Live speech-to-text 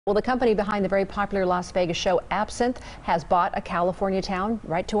Well, the company behind the very popular Las Vegas show Absinthe has bought a California town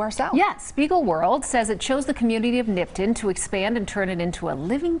right to our south. Yes, Spiegel World says it chose the community of Nipton to expand and turn it into a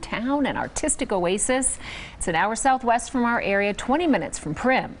living town and artistic oasis. It's an hour southwest from our area, 20 minutes from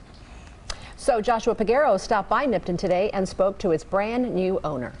Prim. So Joshua Piguero stopped by Nipton today and spoke to its brand new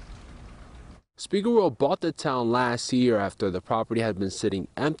owner. Spiegel World bought the town last year after the property had been sitting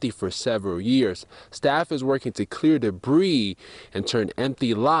empty for several years. Staff is working to clear debris and turn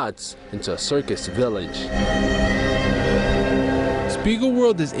empty lots into a circus village. Spiegel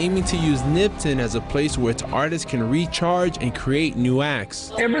World is aiming to use Nipton as a place where its artists can recharge and create new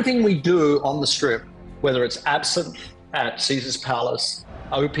acts. Everything we do on the Strip, whether it's Absinthe at Caesar's Palace,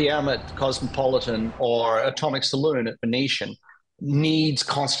 OPM at Cosmopolitan, or Atomic Saloon at Venetian, needs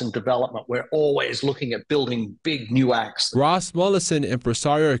constant development. We're always looking at building big new acts. Ross Mullison,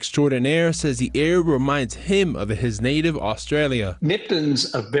 impresario extraordinaire, says the area reminds him of his native Australia.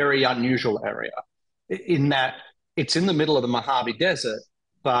 Nipton's a very unusual area in that it's in the middle of the Mojave Desert,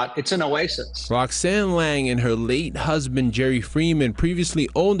 but it's an oasis. Roxanne Lang and her late husband Jerry Freeman previously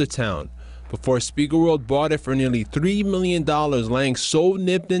owned the town. Before Spiegel World bought it for nearly $3 million, Lang sold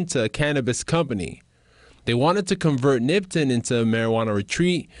Nipton to a cannabis company. They wanted to convert Nipton into a marijuana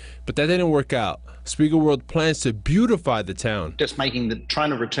retreat, but that didn't work out. Spiegel World plans to beautify the town. Just trying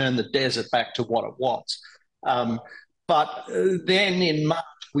to return the desert back to what it was. But then in March,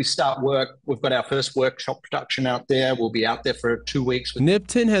 we start work. We've got our first workshop production out there. We'll be out there for 2 weeks.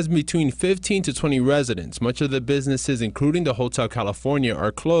 Nipton has between 15 to 20 residents. Much of the businesses, including the Hotel California,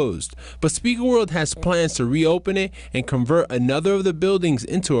 are closed. But Spiegel World has plans to reopen it and convert another of the buildings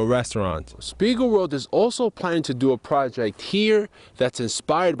into a restaurant. Spiegel World is also planning to do a project here that's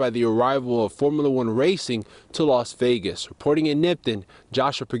inspired by the arrival of Formula One racing to Las Vegas. Reporting in Nipton,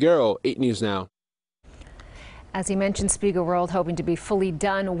 Joshua Piguero, 8 News Now. As he mentioned, Spiegel World hoping to be fully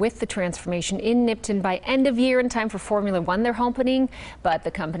done with the transformation in Nipton by end of year in time for Formula One they're opening, but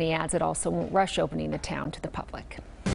the company adds it also won't rush opening the town to the public.